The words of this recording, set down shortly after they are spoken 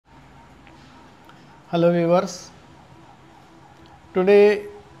Hello viewers, today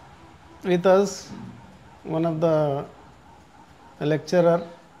with us one of the lecturer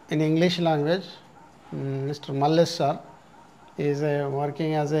in English language, Mr. Mallesh sir. He is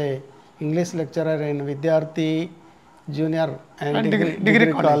working as a English lecturer in Vidyarthi Junior and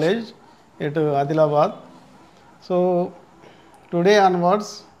Degree College at Adilabad. So today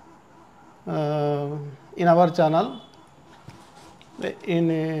onwards in our channel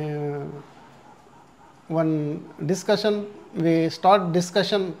in one discussion, we start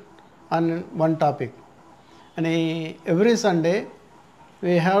discussion on one topic, and every Sunday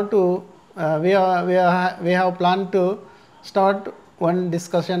we have to we have planned to start one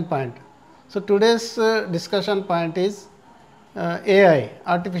discussion point. So today's discussion point is AI,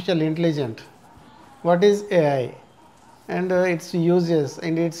 artificial intelligence. What is AI and its uses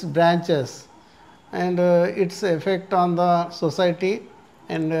and its branches and its effect on the society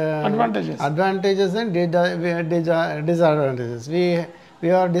and advantages and disadvantages. We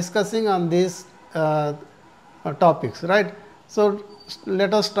are discussing on these topics, right? So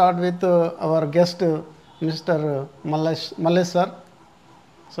let us start with our guest, Mr. Mallesh sir.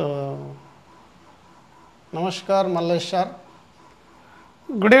 So, Namaskar, Mallesh sir.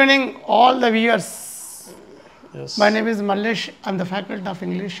 Good evening, all the viewers. Yes. My name is Mallesh. I am the faculty of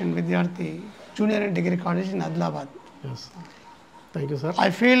English in Vidyarthi Junior and Degree College in Adilabad. Yes. Thank you, sir. I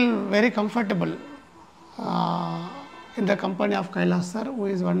feel very comfortable in the company of Kailash sir, who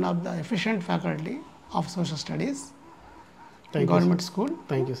is one of the efficient faculty of social studies in government school.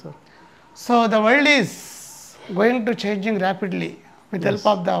 Thank you, sir. So the world is going to changing rapidly with Yes.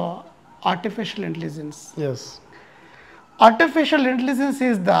 help of the artificial intelligence. Yes. Artificial intelligence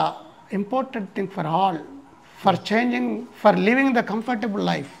is the important thing for all, for changing, for living the comfortable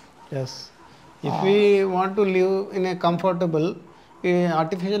life. Yes. If we want to live in a comfortable,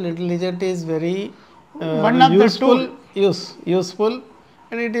 artificial intelligence is very One of the useful,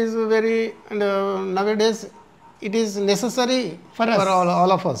 and it is very nowadays it is necessary For us.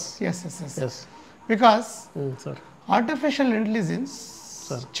 all of us. Yes, yes, yes. Yes. Because Sir. artificial intelligence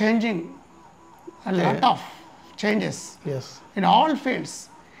Sir. changing a lot of changes Yes. in all fields,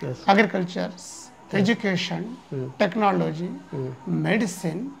 Yes. agriculture, education, technology,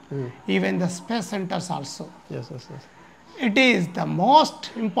 medicine, even the space centers also. Yes. Yes. Yes. It is the most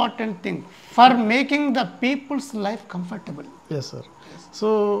important thing for making the people's life comfortable. Yes, sir. So,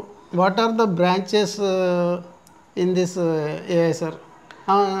 what are the branches in this AI, sir?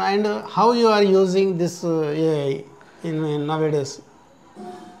 And how you are using this AI in nowadays?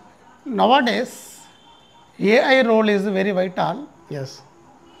 Nowadays, AI role is very vital. Yes.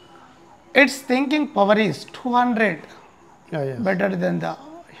 Its thinking power is 200 Yes. better than the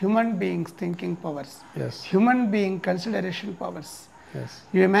human beings' thinking powers, Yes. human being consideration powers. Yes.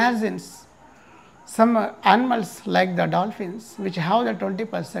 You imagine some animals like the dolphins, which have the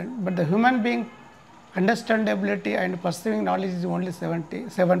 20%, but the human being understandability and perceiving knowledge is only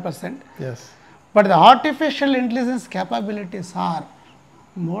 77%. Yes. But the artificial intelligence capabilities are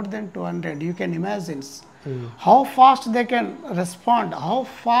more than 200. You can imagine how fast they can respond, how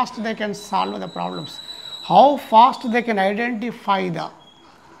fast they can solve the problems, how fast they can identify the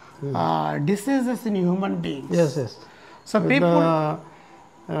diseases in human beings. Yes. Yes. So people,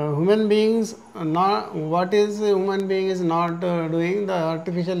 Human beings not what is human being is not doing, the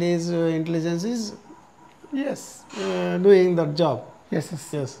artificial intelligence is yes, doing that job. yes, yes.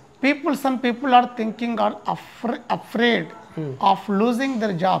 Yes. People, some people are thinking or afraid of losing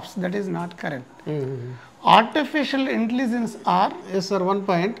their jobs. That is not correct. Artificial intelligence are Yes, sir. One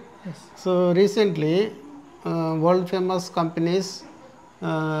point. yes, So recently, world famous companies,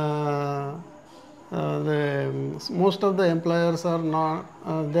 most of the employers are not,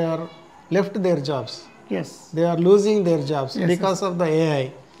 they are left their jobs. yes, They are losing their jobs Yes, because of the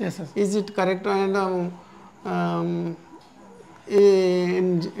AI. yes, yes. Is it correct? And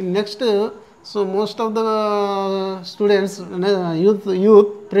in next, so most of the students,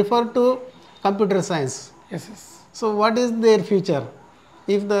 youth prefer to computer science. Yes, yes. So what is their future?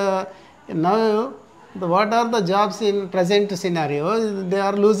 If what are the jobs in present scenario? They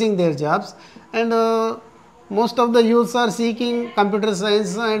are losing their jobs, and most of the youths are seeking computer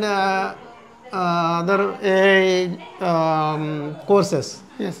science and other AI courses.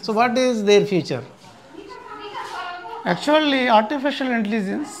 Yes. So what is their future? Actually, artificial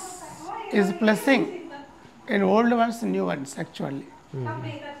intelligence is blessing in old ones, new ones. Actually,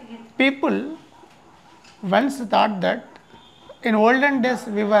 people once thought that in olden days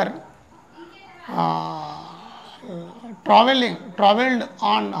we were traveled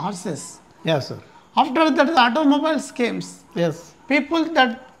on horses. Yes, sir. After that, the automobiles came. Yes.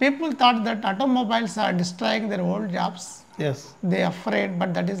 people thought that automobiles are destroying their old jobs. Yes. They are afraid,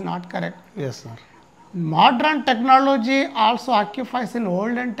 but that is not correct. Yes, sir. Modern technology also occupies in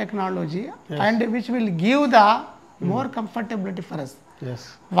olden technology, Yes. and which will give the more comfortability for us. Yes.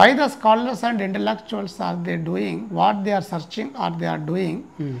 Why the scholars and intellectuals are they doing what they are searching or they are doing?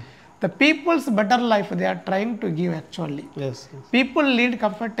 The people's better life they are trying to give actually. Yes. Yes. People lead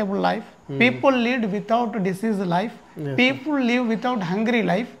comfortable life. People lead without disease life. Yes, People live without hungry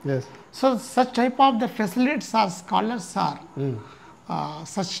life. Yes. So such type of the facilities are scholars are.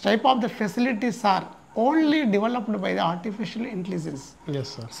 Such type of the facilities are only developed by the artificial intelligence. Yes,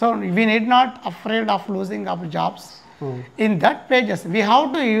 sir. So we need not afraid of losing our jobs. In that pages, we have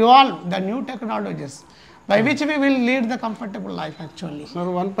to evolve the new technologies by which we will lead the comfortable life actually. Sir,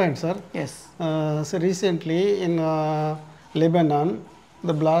 one point, sir. Yes. So recently in Lebanon,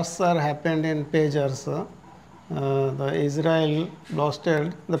 the blasts are happened in pagers. The Israel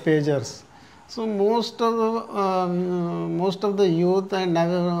blasted the pagers. So most of the youth and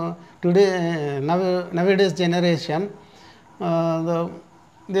nowadays generation,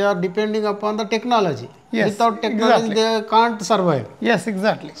 they are depending upon the technology. Yes, Without technology, exactly. they can't survive. Yes,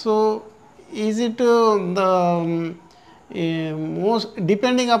 exactly. So, is it the most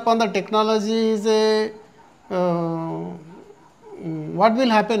depending upon the technology is a what will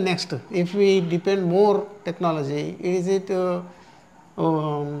happen next if we depend more technology? Is it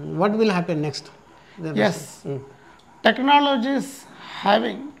what will happen next? Yes. Technology is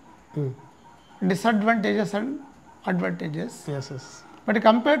having disadvantages and advantages, Yes, yes. but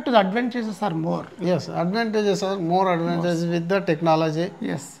compared to the advantages are more. Yes, advantages are more advantages with the technology.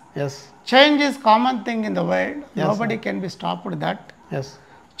 Yes. Yes, Change is common thing in the world. Yes, Nobody can be stopped with that. yes,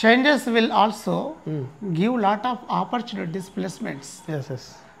 Changes will also give lot of opportunities, placements. yes,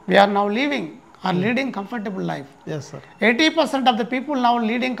 yes, We are now living or leading comfortable life. yes, sir. 80% of the people now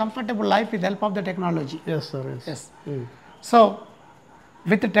leading comfortable life with help of the technology. Yes, sir. Yes. Yes. So,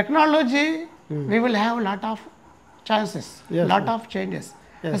 with the technology, we will have a lot of chances, Yes, lot of changes.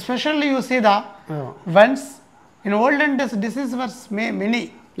 Yes. Especially you see the Yeah. once in olden days disease was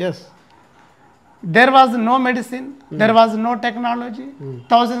many. Yes. There was no medicine, there was no technology,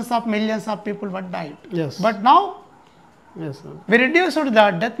 thousands of millions of people were died. Yes. But now Yes, sir. we reduced the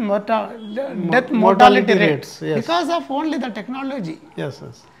death mortality mortality rate rates, yes. because of only the technology. Yes,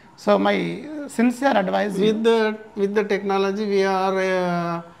 yes. So my sincere advice is With the technology, we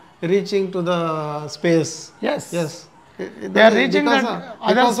are reaching to the space. yes. Yes. They are reaching because, that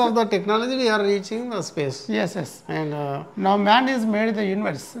because others- of the technology, we are reaching the space. Yes, yes. And Now man is made the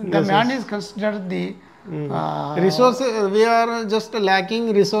universe. The Yes, man yes. is considered the resources, we are just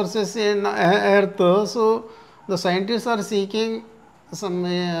lacking resources in Earth. So the scientists are seeking some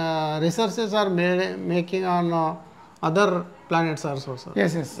resources are making on other planets also, sir.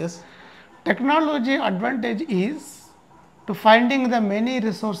 yes, yes. Yes. Technology advantage is to finding the many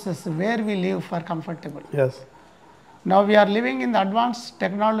resources where we live for comfortable. Yes. Now we are living in the advanced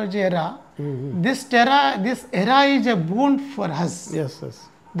technology era. This era is a boon for us. Yes. Yes.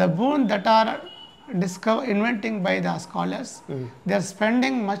 The boon that are inventing by the scholars. They are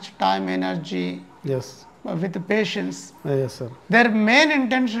spending much time, energy Yes. with patience. Yes, sir. Their main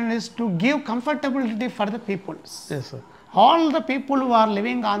intention is to give comfortability for the peoples. Yes, sir. All the people who are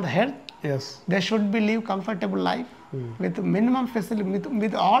living on the earth, Yes. they should be live comfortable life with minimum facility,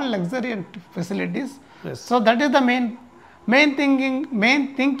 with all luxuriant facilities. Yes. So that is the main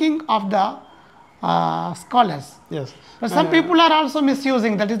thinking of the scholars. Yes. But some people are also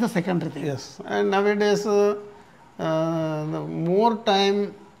misusing. That is the secondary thing. Yes. And nowadays, the more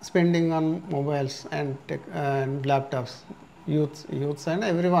time spending on mobiles and and laptops, youths and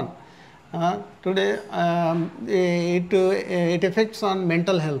everyone. Today, it affects on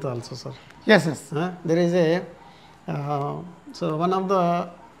mental health also, sir. Yes, yes. There is a so one of the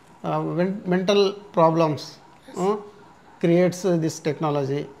mental problems creates this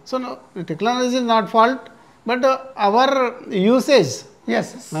technology. So no, technology is not fault, but our usage.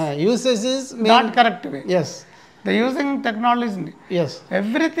 Yes, yes. Usage is Not correct way. Yes. The using technology, Yes.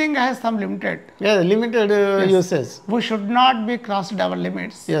 everything has some limited. Yeah, limited usage. We should not be crossed our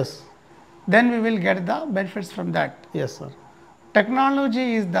limits. Yes. Then we will get the benefits from that. Yes, sir.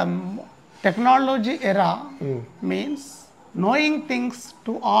 Technology is the technology era means knowing things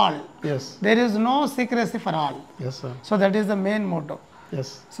to all. Yes. There is no secrecy for all. Yes, sir. So that is the main motto.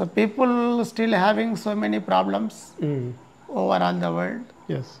 Yes. So people still having so many problems over all the world.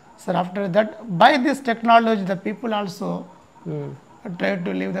 Yes. So after that, by this technology, the people also try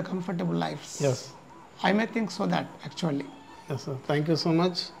to live the comfortable lives. Yes. I may think so that actually. Yes, sir. Thank you so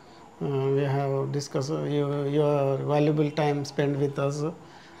much We have discussed your valuable time spent with us,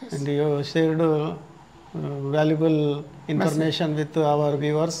 and you shared valuable information with our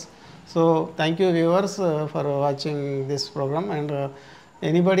viewers. So thank you viewers for watching this program, and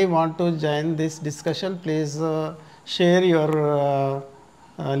anybody want to join this discussion, please share your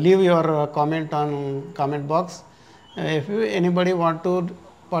leave your comment on comment box. If anybody want to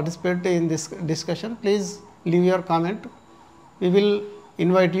participate in this discussion, please leave your comment. We will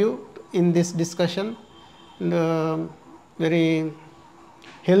invite you in this discussion, and very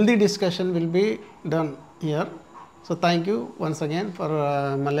healthy discussion will be done here. So thank you once again for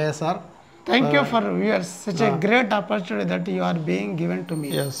Mallesh sir. Thank you for viewers. Such a great opportunity that you are being given to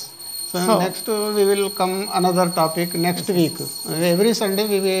me. Yes. So, next we will come another topic next week. Every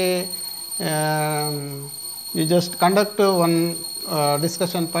Sunday we just conduct one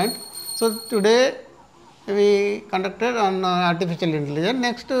discussion point. So today we conducted on artificial intelligence.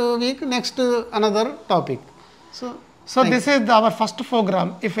 Next week, next another topic. So this is our first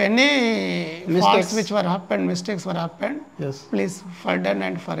program. If any faults which were happened, mistakes were happened, yes, please pardon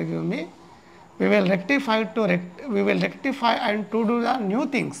and forgive me. We will rectify and to do the new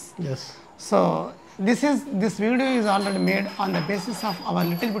things. Yes. So this video is already made on the basis of our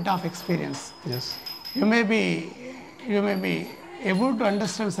little bit of experience. Yes. You may be able to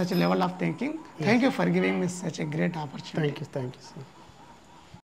understand such a level of thinking. Yes. Thank you for giving me such a great opportunity. Thank you, sir.